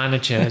the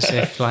manager, as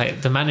if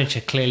like the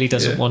manager clearly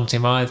doesn't want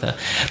him either.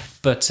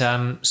 But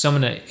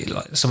someone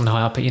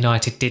high up at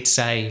United did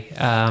say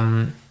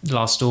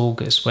last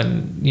August,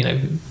 when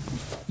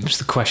it was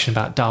the question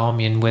about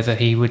Darmian, whether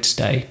he would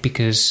stay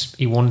because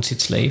he wanted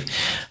to leave,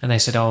 and they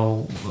said,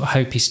 "Oh, I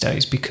hope he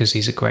stays because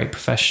he's a great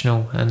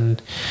professional." And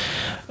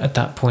at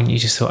that point, you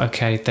just thought,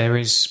 okay, there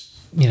is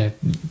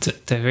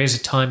a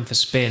time for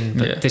spin,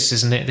 but this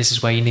isn't it. This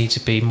is where you need to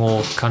be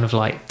more kind of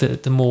like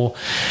the more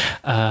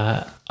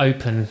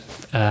open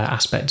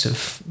aspect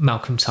of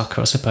Malcolm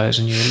Tucker, I suppose,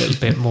 and you're a little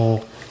bit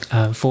more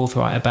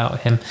forthright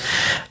about him.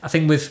 I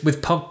think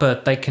with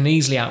Pogba, they can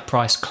easily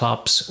outprice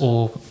clubs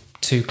or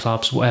two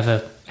clubs,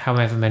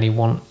 however many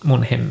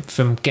want him,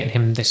 from getting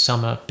him this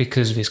summer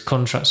because of his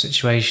contract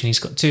situation. He's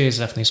got 2 years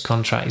left in his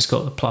contract. He's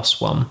got the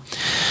 +1.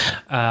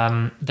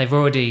 They've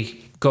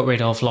already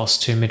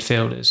lost 2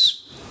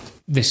 midfielders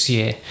this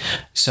year,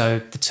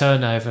 so the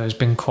turnover has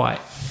been quite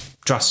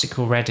drastic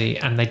already,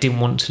 and they didn't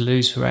want to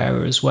lose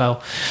Herrera as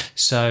well.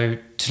 So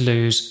to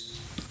lose,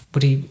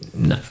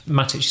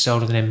 Matic is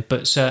older than him,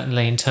 but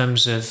certainly in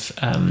terms of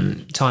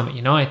time at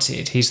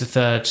United, he's the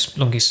 3rd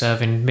longest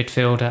serving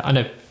midfielder. I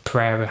know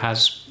Pereira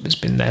has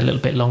been there a little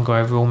bit longer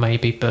overall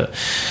maybe, but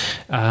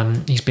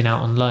he's been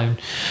out on loan.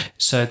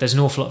 So there's an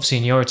awful lot of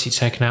seniority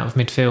taken out of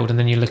midfield, and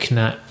then you're looking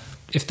at,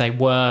 if they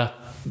were,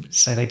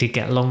 say they did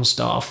get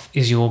Longstaff,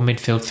 is your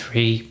midfield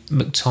 3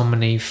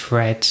 McTominay,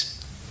 Fred,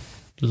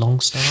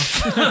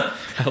 Longstaff?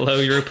 Hello,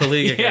 Europa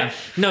League again. Yeah.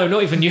 No,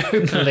 not even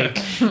Europa League.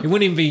 It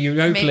wouldn't even be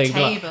Europa League.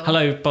 Like,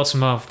 hello,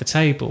 bottom half of the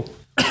table.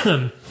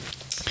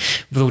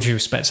 With all due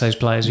respect to those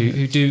players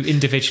who do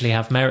individually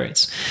have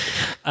merits.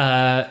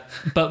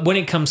 But when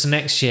it comes to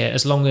next year,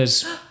 as long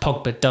as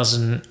Pogba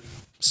doesn't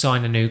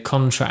sign a new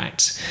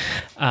contract,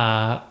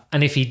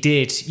 and if he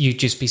did, you'd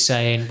just be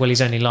saying, well,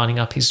 he's only lining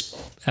up his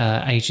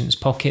agent's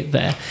pocket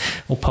there,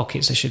 or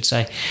pockets I should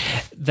say,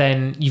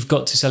 then you've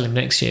got to sell him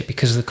next year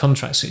because of the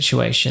contract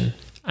situation.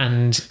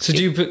 And so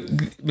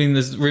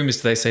there's rumours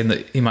today saying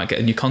that he might get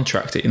a new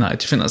contract at United.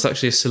 Do you think that's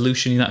actually a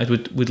solution United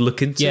would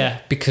look into?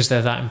 Yeah, because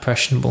they're that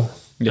impressionable.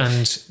 Yeah.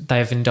 And they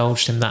have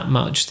indulged him that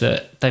much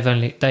that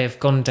they have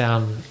gone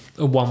down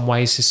a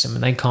one-way system,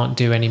 and they can't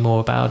do any more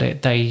about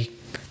it. They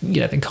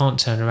can't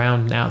turn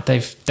around now.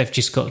 They've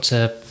just got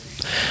to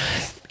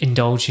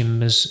indulge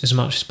him as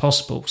much as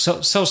possible. So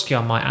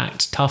Solskjaer might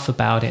act tough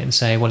about it and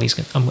say, well,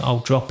 I'll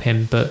drop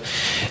him, but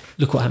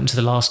look what happened to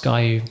the last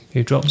guy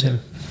who dropped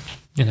him.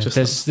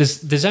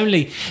 There's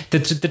only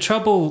the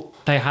trouble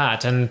they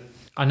had, and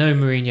I know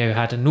Mourinho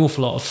had an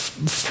awful lot of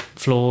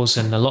flaws,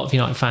 and a lot of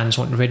United fans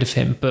wanted rid of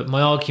him, but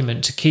my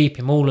argument to keep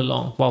him all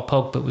along while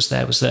Pogba was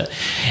there was that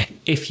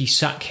if you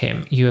sack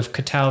him, you have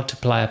curtailed to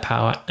player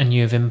power and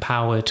you have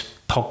empowered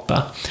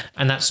Pogba,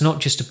 and that's not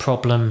just a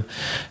problem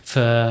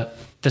for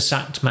the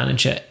sacked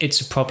manager, it's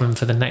a problem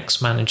for the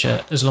next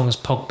manager as long as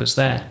Pogba's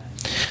there.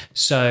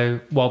 So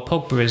while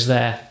Pogba is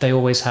there, they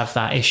always have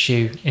that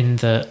issue in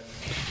that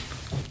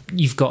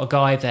you've got a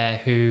guy there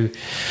who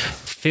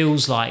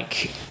feels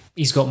like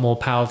he's got more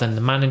power than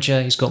the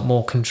manager, he's got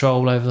more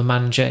control over the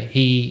manager,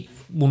 he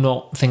will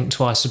not think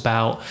twice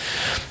about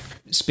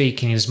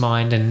speaking his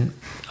mind. And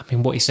I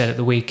mean, what he said at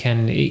the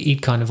weekend,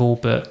 he'd kind of all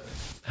but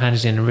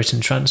handed in a written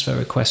transfer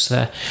request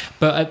there.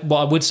 But what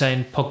I would say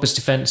in Pogba's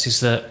defence is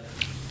that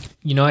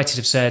United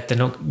have said they're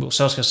not. Well,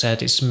 Solskjaer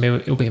said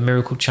it'll be a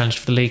miracle challenge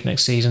for the league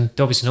next season.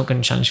 They're obviously not going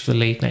to challenge for the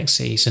league next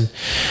season.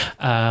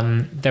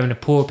 They're in a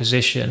poorer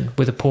position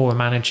with a poorer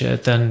manager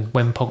than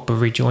when Pogba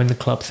rejoined the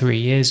club 3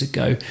 years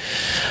ago.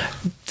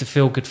 The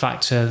feel-good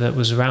factor that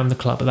was around the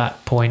club at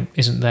that point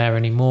isn't there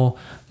anymore.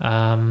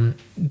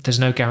 There's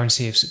no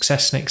guarantee of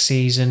success next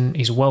season.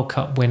 He's a World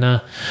Cup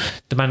winner.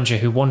 The manager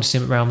who wanted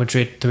him at Real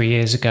Madrid 3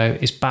 years ago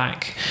is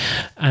back,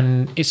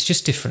 and it's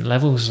just different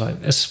levels. Like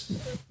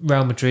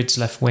Real Madrid's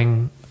left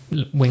winger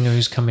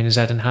who's come in as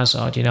Eden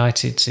Hazard.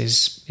 United's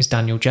is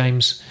Daniel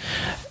James.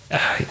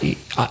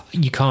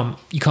 You can't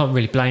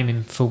really blame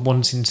him for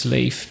wanting to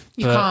leave.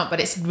 You can't, but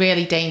it's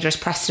really dangerous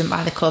precedent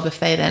by the club if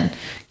they then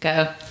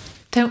go,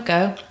 don't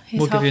go.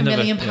 Here's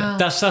 £500,000.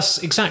 That's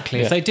exactly.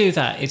 Yeah. If they do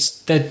that,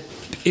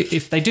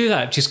 if they do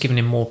that, just giving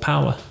him more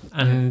power.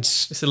 And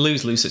it's a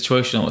lose-lose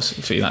situation almost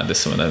for United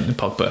this summer in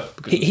Pogba.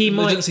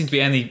 There doesn't seem to be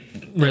any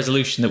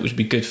resolution that would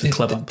be good for the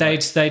club.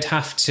 They'd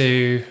have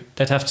to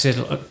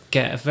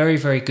get a very,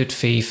 very good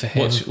fee for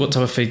him. What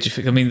type of fee do you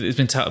think? I mean, it's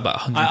been touted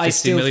about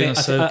 150 million.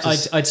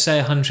 I'd say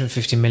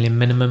 150 million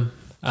minimum.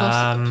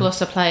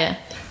 Plus a player.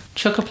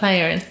 Chuck a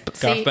player in.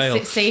 Gareth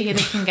Bale. See who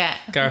they can get.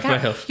 Gareth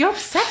Bale. You're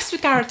obsessed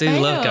with Gareth Bale. I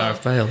do love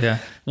Gareth Bale, yeah.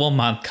 One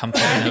man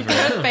campaign.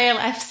 Gareth Bale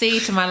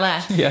FC to my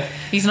left. Yeah.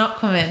 He's not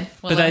coming.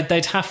 But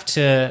they'd have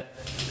to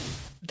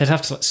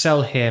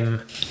sell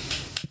him,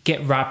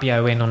 get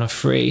Rabiot in on a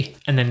free,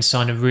 and then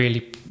sign a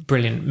really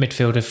brilliant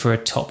midfielder for a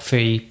top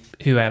fee.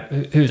 Who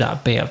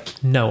that'd be,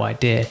 I've no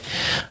idea.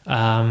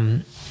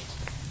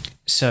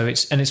 So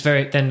it's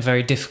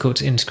very difficult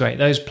to integrate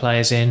those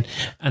players in,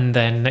 and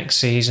then next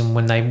season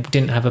when they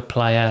didn't have a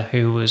player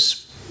who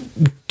was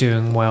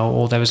doing well,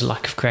 or there was a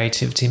lack of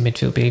creativity in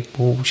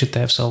midfield, should they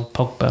have sold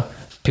Pogba?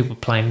 people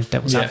playing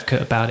devil's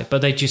advocate about it,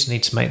 but they just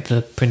need to make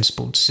the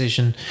principled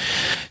decision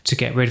to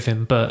get rid of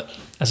him. But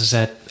as I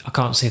said, I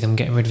can't see them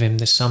getting rid of him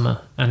this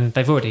summer, and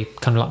they've already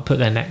kind of like put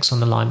their necks on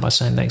the line by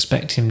saying they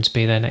expect him to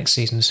be there next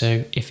season.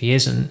 So if he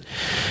isn't,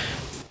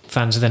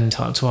 fans are then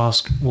entitled to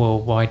ask, well,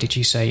 why did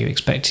you say you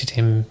expected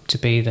him to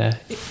be there?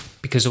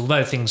 Because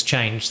although things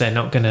change, they're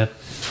not going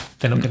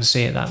to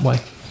see it that way.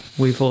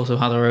 We've also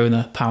had our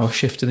own power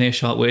shift in here,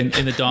 Charlotte. We're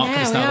in the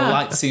darkness now. The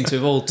lights seem to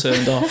have all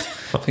turned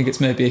off. I think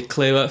it's maybe a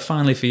clearer.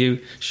 Finally for you,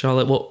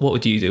 Charlotte, what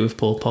would you do with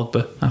Paul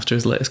Pogba after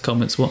his latest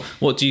comments?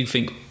 What do you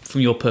think,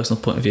 from your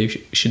personal point of view,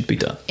 should be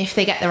done? If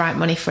they get the right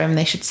money for him,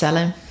 they should sell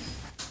him.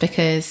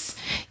 Because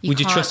would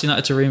you trust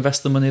United to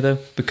reinvest the money though?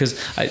 Because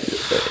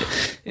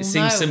it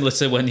seems similar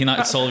to when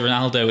United sold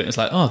Ronaldo, and it's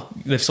like, oh,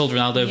 they've sold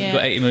Ronaldo, you've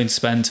got 80 million to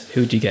spend.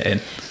 Who do you get in?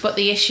 But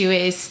the issue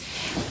is,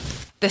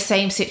 the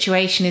same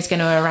situation is going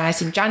to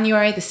arise in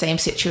January. The same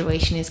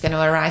situation is going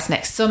to arise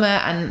next summer,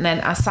 and then,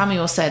 as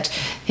Samuel said,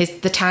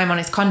 the time on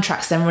his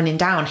contract's then running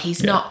down.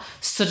 He's not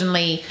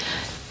suddenly.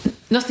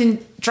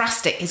 Nothing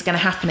drastic is going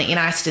to happen at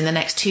United in the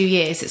next 2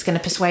 years that's going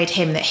to persuade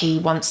him that he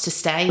wants to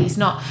stay. He's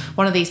not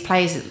one of these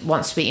players that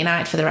wants to be at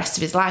United for the rest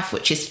of his life,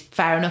 which is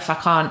fair enough. I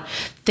can't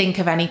think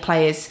of any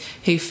players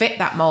who fit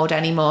that mould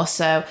anymore.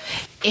 So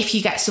if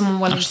you get someone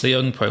willing... Ashley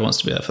Young probably wants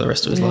to be there for the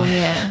rest of his life.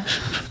 Yeah.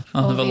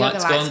 The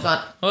light's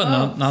gone. Oh,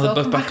 no, now they're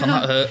both back on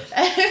that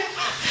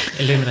hurt.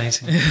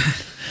 Illuminating.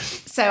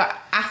 So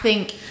I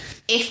think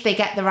if they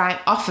get the right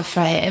offer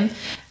for him,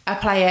 a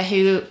player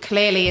who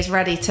clearly is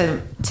ready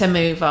to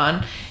move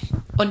on,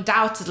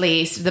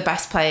 undoubtedly is the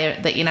best player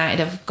that United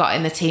have got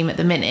in the team at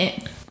the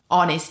minute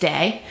on his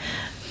day.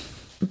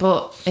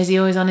 But is he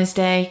always on his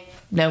day?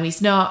 No,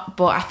 he's not.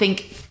 But I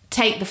think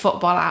take the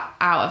football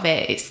out of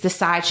it. It's the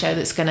sideshow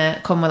that's going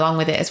to come along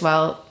with it as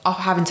well.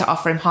 Having to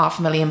offer him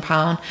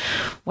 £500,000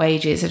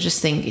 wages, I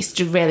just think it's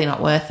really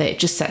not worth it. It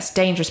just sets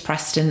dangerous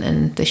precedent,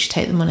 and they should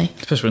take the money.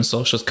 Especially when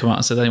Solskjaer's come out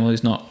and said anyone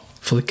who's not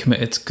fully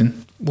committed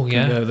can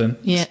go then.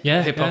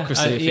 Yeah.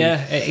 Hypocrisy.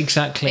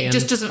 Exactly. It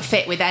just doesn't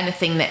fit with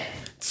anything that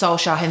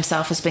Solskjaer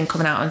himself has been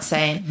coming out and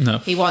saying. No.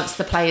 He wants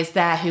the players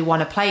there who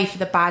want to play for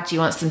the badge. He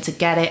wants them to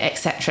get it,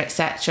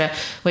 etc.,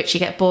 which you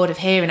get bored of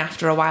hearing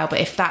after a while.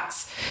 But if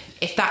that's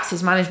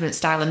his management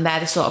style and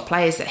they're the sort of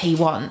players that he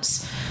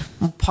wants,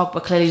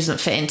 Pogba clearly doesn't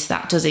fit into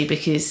that, does he?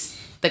 Because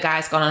the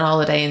guy's gone on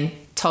holiday and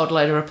told a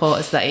load of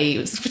reporters that he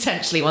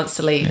potentially wants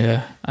to leave.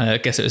 Yeah, I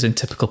guess it was in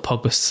typical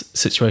Pogba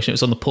situation. It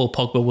was on the Paul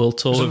Pogba World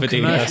Tour with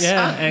Adidas.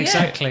 Yeah,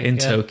 exactly. In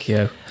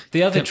Tokyo.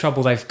 The other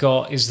trouble they've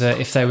got is that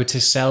if they were to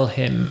sell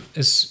him,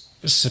 as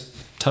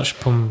touched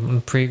upon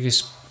on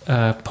previous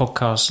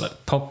podcasts,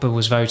 like Pogba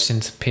was voted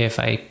into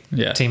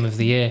PFA Team of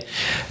the Year.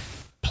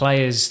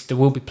 There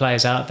will be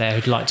players out there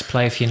who'd like to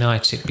play for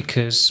United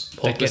because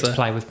they get to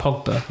play with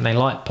Pogba and they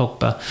like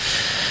Pogba.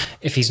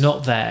 If he's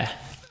not there,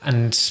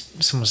 and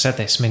someone said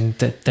this, I mean,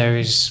 that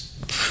there's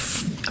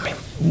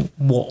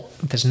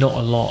not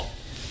a lot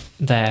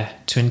there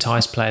to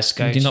entice players to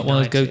go. Do you not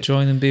want to go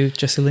join and be with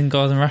Jesse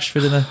Lingard and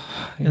Rashford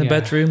in a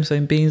bedroom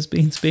saying beans?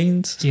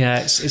 Yeah,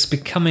 it's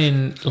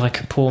becoming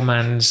like a poor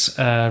man's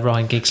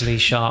Ryan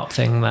Gigsley-Sharp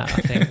thing, that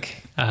I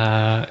think.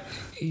 And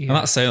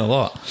that's saying a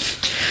lot.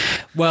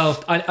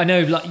 Well, I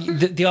know, like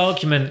the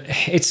argument,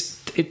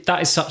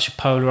 that is such a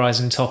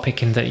polarising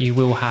topic in that you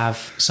will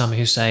have some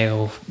who say,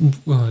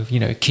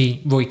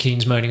 Roy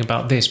Keane's moaning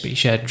about this, but he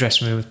shared a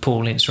dressing room with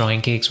Paul Ince, Ryan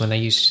Giggs when they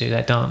used to do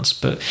their dance.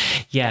 But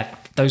yeah,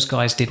 those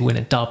guys did win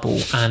a double,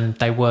 and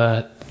they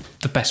were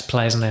the best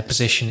players in their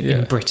position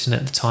in Britain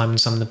at the time, and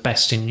some of the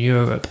best in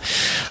Europe.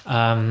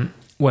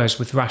 Whereas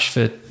with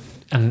Rashford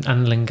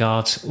and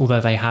Lingard,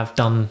 although they have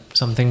done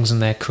some things in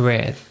their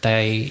career,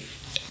 they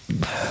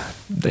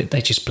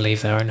just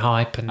believe their own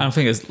hype. And I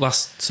think as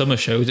last summer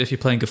showed, if you're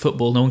playing good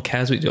football, no one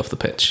cares what you do off the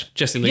pitch.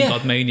 Jesse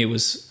Lingard mania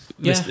was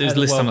this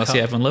time last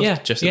year. Everyone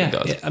loved Jesse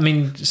Lingard. Yeah. I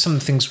mean, some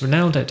of the things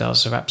Ronaldo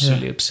does are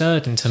absolutely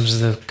absurd in terms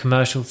of the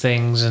commercial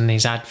things and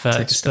his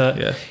adverts,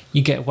 but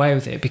you get away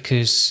with it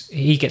because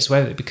he gets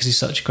away with it because he's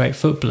such a great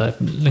footballer.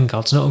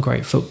 Lingard's not a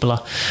great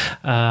footballer,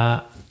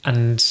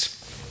 and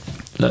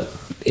look,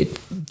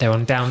 they're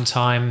on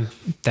downtime,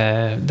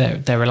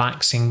 they're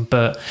relaxing,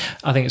 but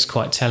I think it's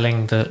quite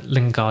telling that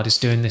Lingard is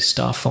doing this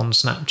stuff on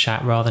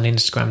Snapchat rather than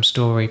Instagram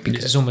story,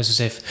 because it's almost as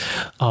if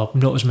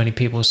not as many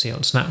people see it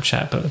on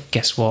Snapchat, but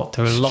guess what,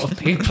 there are a lot of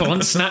people on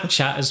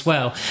Snapchat as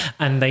well,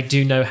 and they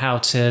do know how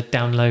to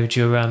download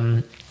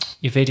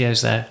your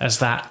videos there, as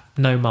that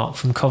No Mark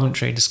from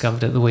Coventry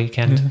discovered at the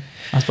weekend.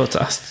 I was about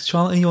to ask,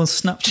 Charlotte, are you on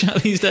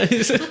Snapchat these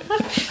days?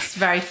 It's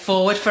very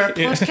forward for a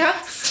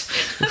podcast.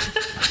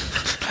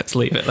 Let's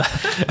leave it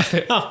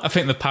there. I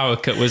think the power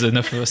cut was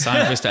enough of a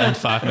sign for us to end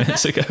 5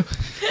 minutes ago.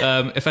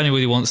 If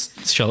anybody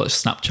wants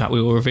Charlotte's Snapchat,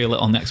 we will reveal it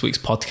on next week's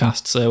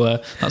podcast.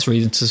 So that's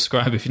reason to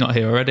subscribe if you're not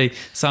here already.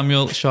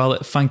 Samuel,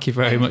 Charlotte, thank you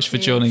very much for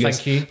joining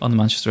us on the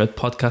Manchester Red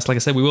podcast. Like I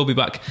said, we will be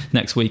back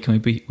next week, and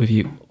we'll be with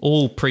you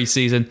all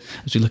pre-season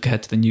as we look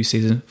ahead to the new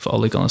season for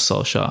Ole Gunnar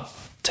Solskjaer.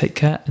 Take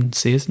care and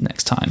see us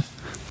next time.